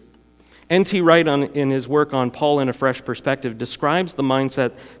theories. N.T. Wright, in his work on Paul in a Fresh Perspective, describes the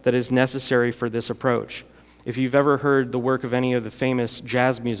mindset that is necessary for this approach. If you've ever heard the work of any of the famous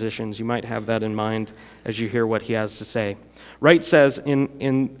jazz musicians, you might have that in mind as you hear what he has to say. Wright says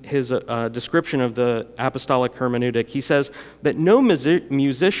in his description of the apostolic hermeneutic, he says that no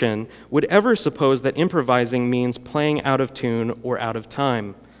musician would ever suppose that improvising means playing out of tune or out of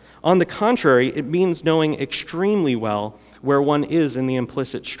time. On the contrary, it means knowing extremely well where one is in the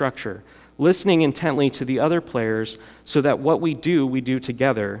implicit structure, listening intently to the other players so that what we do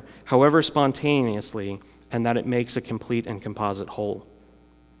together, however spontaneously, and that it makes a complete and composite whole.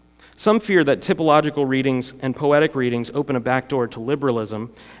 Some fear that typological readings and poetic readings open a back door to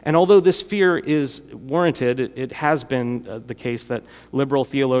liberalism, and although this fear is warranted, it has been the case that liberal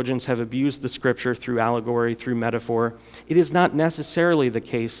theologians have abused the Scripture through allegory, through metaphor. It is not necessarily the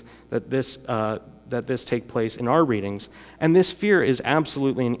case that this take place in our readings, and this fear is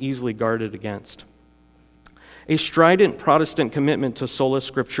absolutely and easily guarded against. A strident Protestant commitment to sola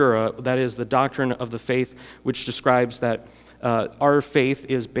scriptura, that is, the doctrine of the faith which describes that our faith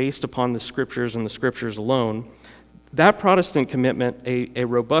is based upon the Scriptures and the Scriptures alone, that Protestant commitment, a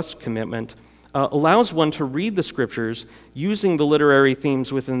robust commitment, allows one to read the Scriptures using the literary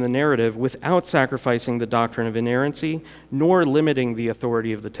themes within the narrative without sacrificing the doctrine of inerrancy nor limiting the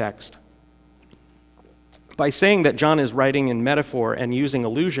authority of the text. By saying that John is writing in metaphor and using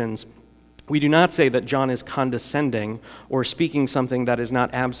allusions, we do not say that John is condescending or speaking something that is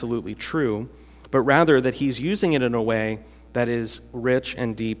not absolutely true, but rather that he's using it in a way that is rich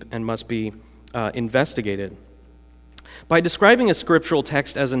and deep and must be investigated. By describing a scriptural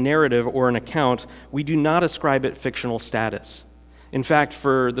text as a narrative or an account, we do not ascribe it fictional status. In fact,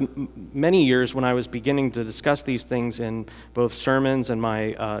 for the many years when I was beginning to discuss these things in both sermons and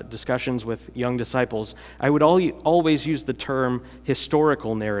my discussions with young disciples, I would always use the term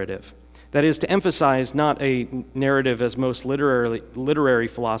historical narrative. That is, to emphasize not a narrative as most literary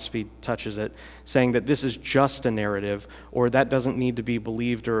philosophy touches it, saying that this is just a narrative, or that doesn't need to be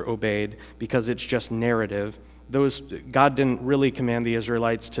believed or obeyed because it's just narrative. God didn't really command the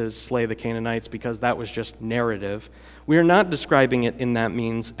Israelites to slay the Canaanites because that was just narrative. We are not describing it in that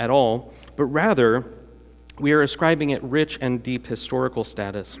means at all, but rather we are ascribing it rich and deep historical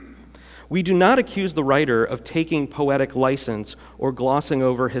status. We do not accuse the writer of taking poetic license or glossing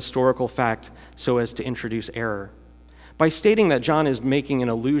over historical fact so as to introduce error. By stating that John is making an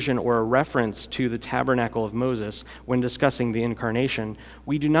allusion or a reference to the tabernacle of Moses when discussing the incarnation,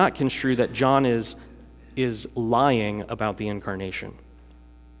 we do not construe that John is lying about the incarnation.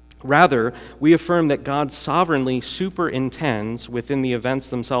 Rather, we affirm that God sovereignly superintends within the events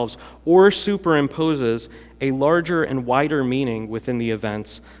themselves or superimposes a larger and wider meaning within the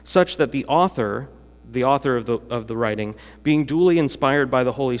events, such that the author of the writing, being duly inspired by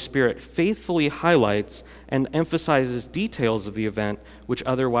the Holy Spirit, faithfully highlights and emphasizes details of the event which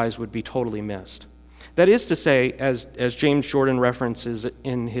otherwise would be totally missed. That is to say, as James Jordan references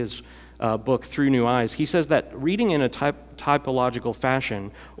in his book, Through New Eyes, he says that reading in a typological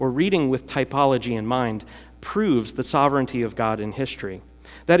fashion, or reading with typology in mind, proves the sovereignty of God in history.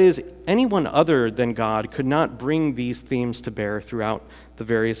 That is, anyone other than God could not bring these themes to bear throughout the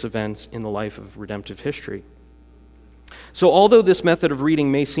various events in the life of redemptive history. So, although this method of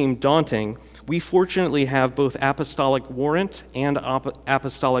reading may seem daunting, we fortunately have both apostolic warrant and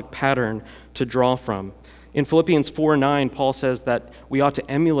apostolic pattern to draw from. In Philippians 4:9, Paul says that we ought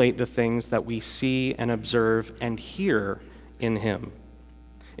to emulate the things that we see and observe and hear in him.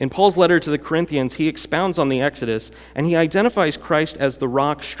 In Paul's letter to the Corinthians, he expounds on the Exodus, and he identifies Christ as the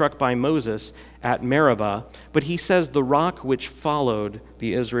rock struck by Moses at Meribah, but he says the rock which followed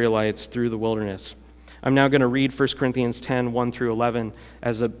the Israelites through the wilderness. I'm now going to read 1 Corinthians 10, 1 through 11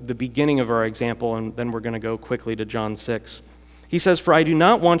 as the beginning of our example, and then we're going to go quickly to John 6. He says, "For I do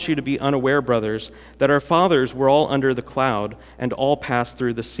not want you to be unaware, brothers, that our fathers were all under the cloud, and all passed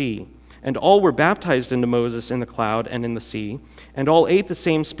through the sea. And all were baptized into Moses in the cloud and in the sea, and all ate the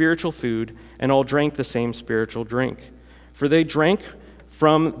same spiritual food, and all drank the same spiritual drink. For they drank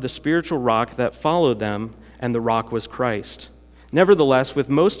from the spiritual rock that followed them, and the rock was Christ. Nevertheless, with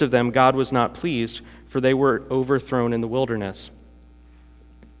most of them God was not pleased, for they were overthrown in the wilderness.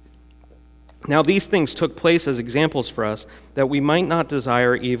 Now these things took place as examples for us, that we might not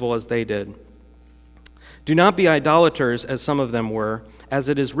desire evil as they did. Do not be idolaters, as some of them were. As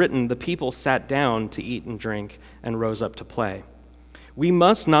it is written, the people sat down to eat and drink, and rose up to play. We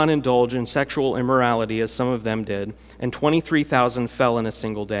must not indulge in sexual immorality, as some of them did, and 23,000 fell in a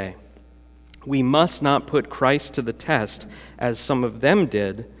single day. We must not put Christ to the test, as some of them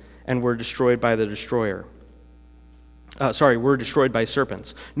did, and were destroyed by the destroyer. Were destroyed by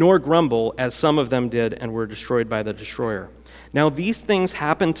serpents, nor grumble, as some of them did, and were destroyed by the destroyer. Now these things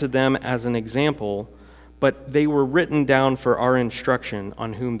happened to them as an example, but they were written down for our instruction,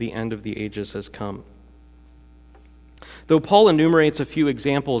 on whom the end of the ages has come." Though Paul enumerates a few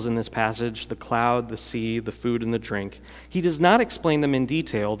examples in this passage, the cloud, the sea, the food, and the drink, he does not explain them in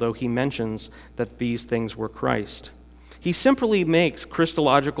detail, though he mentions that these things were Christ. He simply makes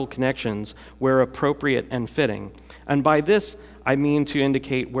Christological connections where appropriate and fitting, and by this I mean to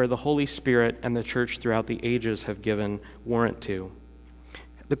indicate where the Holy Spirit and the church throughout the ages have given warrant to.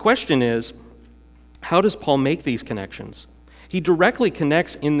 The question is, how does Paul make these connections? He directly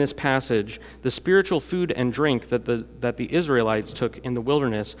connects in this passage the spiritual food and drink that the Israelites took in the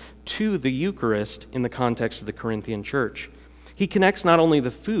wilderness to the Eucharist in the context of the Corinthian church. He connects not only the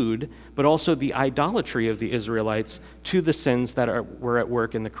food, but also the idolatry of the Israelites to the sins that were at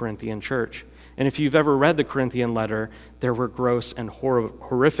work in the Corinthian church. And if you've ever read the Corinthian letter, there were gross and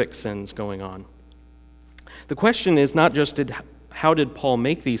horrific sins going on. The question is not just how did Paul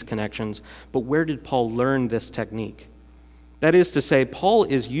make these connections, but where did Paul learn this technique? That is to say, Paul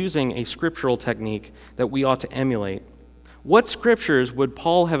is using a scriptural technique that we ought to emulate. What scriptures would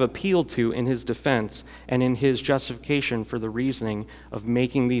Paul have appealed to in his defense and in his justification for the reasoning of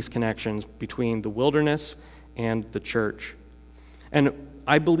making these connections between the wilderness and the church? And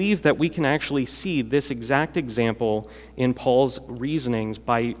I believe that we can actually see this exact example in Paul's reasonings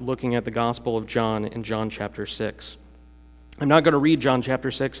by looking at the Gospel of John in John chapter 6. I'm not going to read John chapter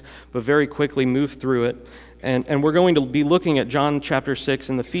 6, but very quickly move through it. And we're going to be looking at John chapter 6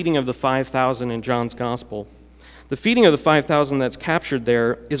 and the feeding of the 5,000 in John's Gospel. The feeding of the 5,000 that's captured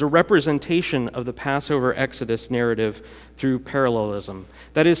there is a representation of the Passover Exodus narrative through parallelism.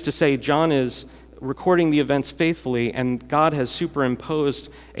 That is to say, John is recording the events faithfully, and God has superimposed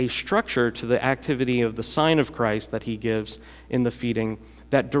a structure to the activity of the sign of Christ that he gives in the feeding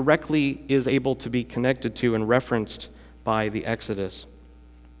that directly is able to be connected to and referenced by the Exodus.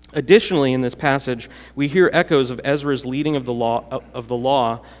 Additionally, in this passage, we hear echoes of Ezra's leading of the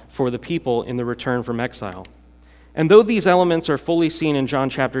law for the people in the return from exile. And though these elements are fully seen in John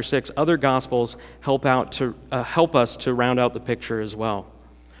chapter 6, other Gospels help us to round out the picture as well.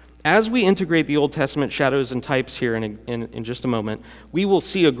 As we integrate the Old Testament shadows and types here in just a moment, we will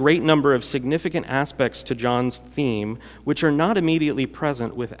see a great number of significant aspects to John's theme which are not immediately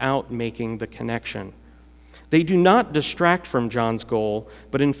present without making the connection. They do not distract from John's goal,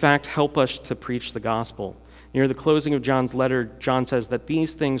 but in fact help us to preach the gospel. Near the closing of John's letter, John says that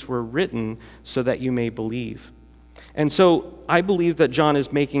these things were written so that you may believe. And so I believe that John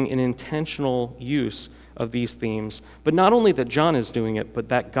is making an intentional use of these themes, but not only that John is doing it, but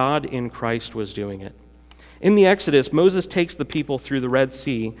that God in Christ was doing it. In the Exodus, Moses takes the people through the Red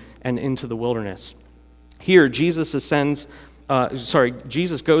Sea and into the wilderness. Here, Jesus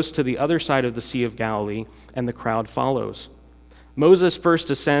goes to the other side of the Sea of Galilee, and the crowd follows. Moses first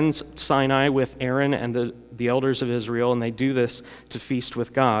ascends Sinai with Aaron and the elders of Israel, and they do this to feast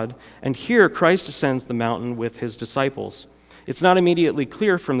with God. And here, Christ ascends the mountain with his disciples. It's not immediately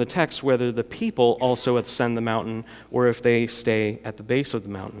clear from the text whether the people also ascend the mountain or if they stay at the base of the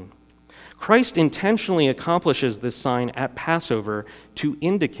mountain. Christ intentionally accomplishes this sign at Passover to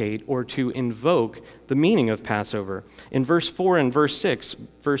indicate or to invoke the meaning of Passover. In verse 4 and verse 6,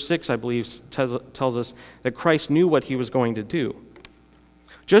 I believe, tells us that Christ knew what he was going to do.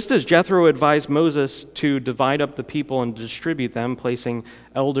 Just as Jethro advised Moses to divide up the people and distribute them, placing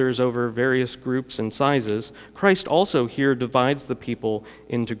elders over various groups and sizes, Christ also here divides the people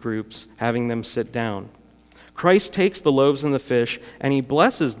into groups, having them sit down. Christ takes the loaves and the fish, and he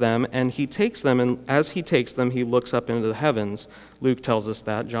blesses them, and he takes them, and as he takes them, he looks up into the heavens. Luke tells us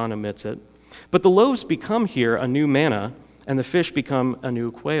that, John omits it. But the loaves become here a new manna, and the fish become a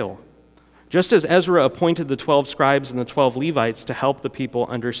new quail. Just as Ezra appointed the 12 scribes and the 12 Levites to help the people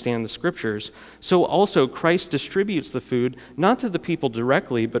understand the scriptures, so also Christ distributes the food not to the people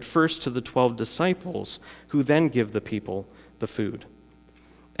directly, but first to the 12 disciples, who then give the people the food.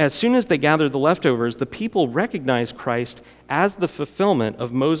 As soon as they gather the leftovers, the people recognize Christ as the fulfillment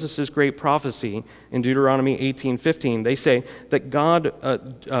of Moses' great prophecy in Deuteronomy 18:15. They say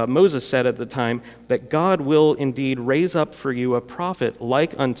that Moses said at the time, that God will indeed raise up for you a prophet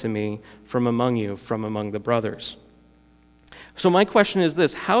like unto me from among you, from among the brothers. So my question is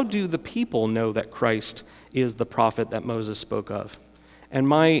this: how do the people know that Christ is the prophet that Moses spoke of? And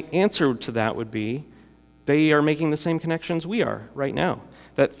my answer to that would be, they are making the same connections we are right now.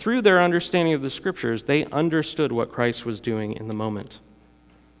 That through their understanding of the scriptures, they understood what Christ was doing in the moment.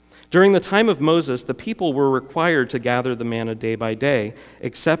 During the time of Moses, the people were required to gather the manna day by day,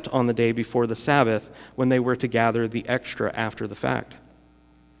 except on the day before the Sabbath, when they were to gather the extra after the fact.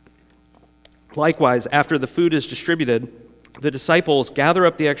 Likewise, after the food is distributed, the disciples gather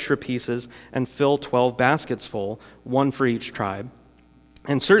up the extra pieces and fill 12 baskets full, one for each tribe,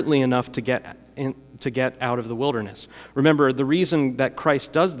 and certainly enough to get out of the wilderness. Remember, the reason that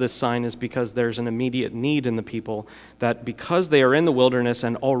Christ does this sign is because there's an immediate need in the people, that because they are in the wilderness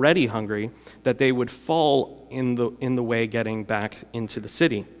and already hungry, that they would fall in the way getting back into the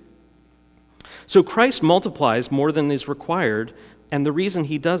city. So Christ multiplies more than is required, and the reason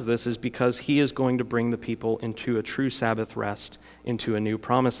he does this is because he is going to bring the people into a true Sabbath rest, into a new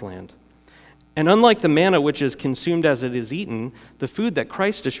promised land. And unlike the manna which is consumed as it is eaten, the food that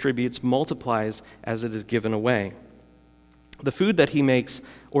Christ distributes multiplies as it is given away. The food that he makes,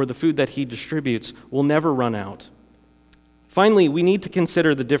 or the food that he distributes, will never run out. Finally, we need to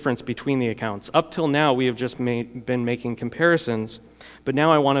consider the difference between the accounts. Up till now, we have just been making comparisons, but now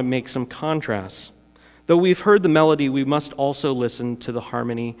I want to make some contrasts. Though we've heard the melody, we must also listen to the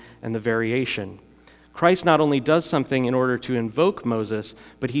harmony and the variation. Christ not only does something in order to invoke Moses,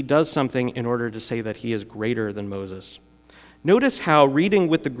 but he does something in order to say that he is greater than Moses. Notice how reading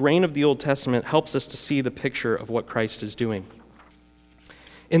with the grain of the Old Testament helps us to see the picture of what Christ is doing.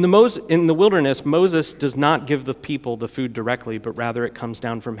 In the wilderness, Moses does not give the people the food directly, but rather it comes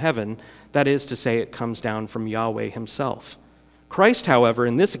down from heaven. That is to say, it comes down from Yahweh himself. Christ, however,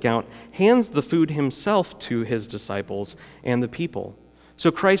 in this account, hands the food himself to his disciples and the people. So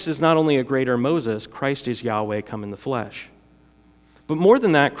Christ is not only a greater Moses, Christ is Yahweh come in the flesh. But more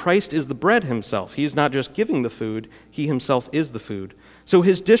than that, Christ is the bread himself. He is not just giving the food, he himself is the food. So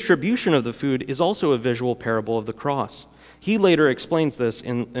his distribution of the food is also a visual parable of the cross. He later explains this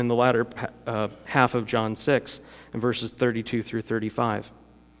in the latter half of John 6, in verses 32 through 35.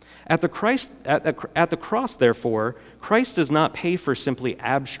 At the cross, therefore, Christ does not pay for simply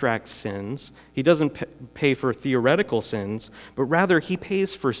abstract sins. He doesn't pay for theoretical sins, but rather he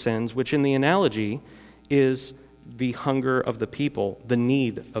pays for sins, which in the analogy is the hunger of the people, the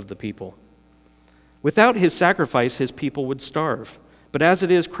need of the people. Without his sacrifice, his people would starve. But as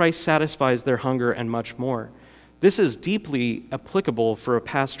it is, Christ satisfies their hunger and much more. This is deeply applicable for a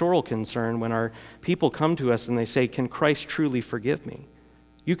pastoral concern when our people come to us and they say, "Can Christ truly forgive me?"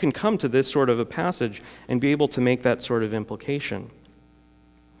 You can come to this sort of a passage and be able to make that sort of implication.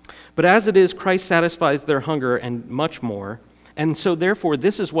 But as it is, Christ satisfies their hunger and much more. And so therefore,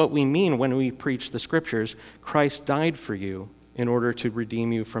 this is what we mean when we preach the scriptures. Christ died for you in order to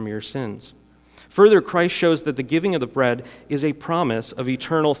redeem you from your sins. Further, Christ shows that the giving of the bread is a promise of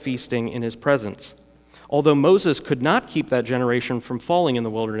eternal feasting in his presence. Although Moses could not keep that generation from falling in the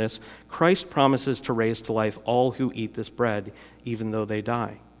wilderness, Christ promises to raise to life all who eat this bread, even though they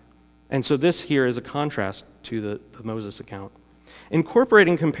die. And so this here is a contrast to the Moses account.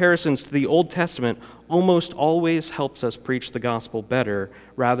 Incorporating comparisons to the Old Testament almost always helps us preach the gospel better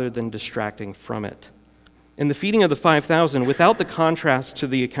rather than distracting from it. In the feeding of the 5,000, without the contrast to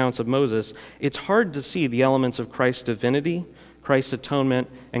the accounts of Moses, it's hard to see the elements of Christ's divinity, Christ's atonement,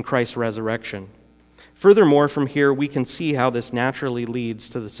 and Christ's resurrection. Furthermore, from here, we can see how this naturally leads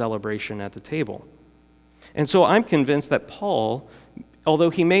to the celebration at the table. And so I'm convinced that Paul,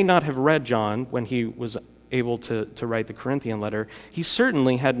 although he may not have read John when he was able to write the Corinthian letter, he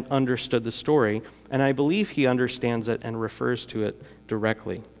certainly had understood the story, and I believe he understands it and refers to it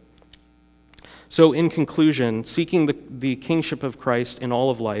directly. So in conclusion, seeking the kingship of Christ in all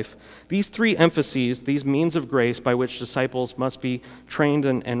of life, these three emphases, these means of grace by which disciples must be trained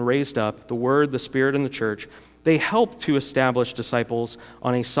and raised up, the Word, the Spirit, and the church, they help to establish disciples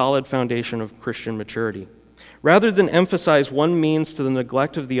on a solid foundation of Christian maturity. Rather than emphasize one means to the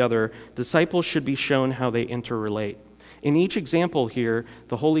neglect of the other, disciples should be shown how they interrelate. In each example here,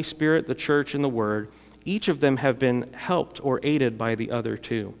 the Holy Spirit, the church, and the Word, each of them have been helped or aided by the other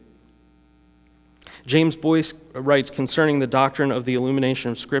two. James Boyce writes concerning the doctrine of the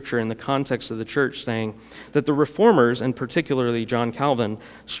illumination of Scripture in the context of the church, saying that the Reformers, and particularly John Calvin,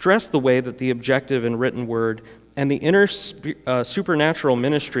 stressed the way that the objective and written word and the inner supernatural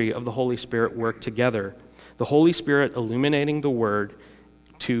ministry of the Holy Spirit work together, the Holy Spirit illuminating the Word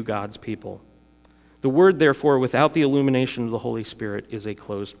to God's people. The Word, therefore, without the illumination of the Holy Spirit, is a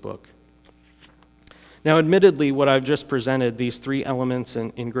closed book. Now, admittedly, what I've just presented, these three elements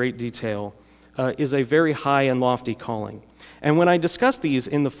in great detail, is a very high and lofty calling. And when I discuss these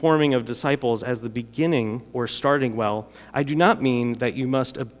in the forming of disciples as the beginning or starting well, I do not mean that you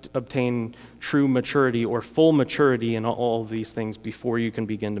must obtain true maturity or full maturity in all of these things before you can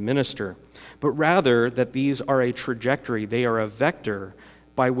begin to minister, but rather that these are a trajectory, they are a vector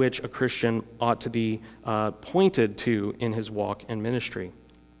by which a Christian ought to be pointed to in his walk and ministry.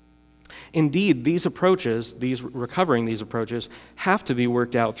 Indeed, these approaches, recovering these approaches, have to be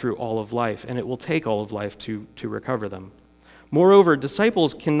worked out through all of life, and it will take all of life to recover them. Moreover,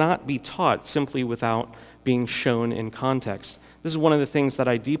 disciples cannot be taught simply without being shown in context. This is one of the things that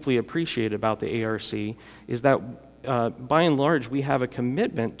I deeply appreciate about the ARC, is that by and large, we have a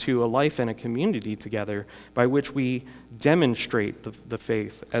commitment to a life and a community together by which we demonstrate the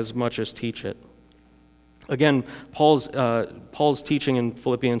faith as much as teach it. Again, Paul's teaching in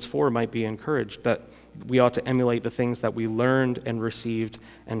Philippians 4 might be encouraged, that we ought to emulate the things that we learned and received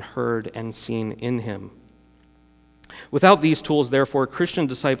and heard and seen in him. Without these tools, therefore, Christian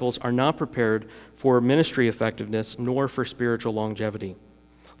disciples are not prepared for ministry effectiveness nor for spiritual longevity.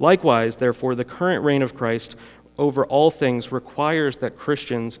 Likewise, therefore, the current reign of Christ over all things requires that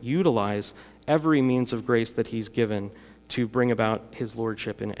Christians utilize every means of grace that he's given to bring about his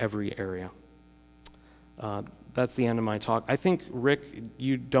lordship in every area. That's the end of my talk. I think, Rick,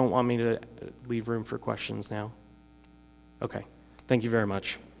 you don't want me to leave room for questions now? Okay. Thank you very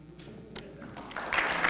much.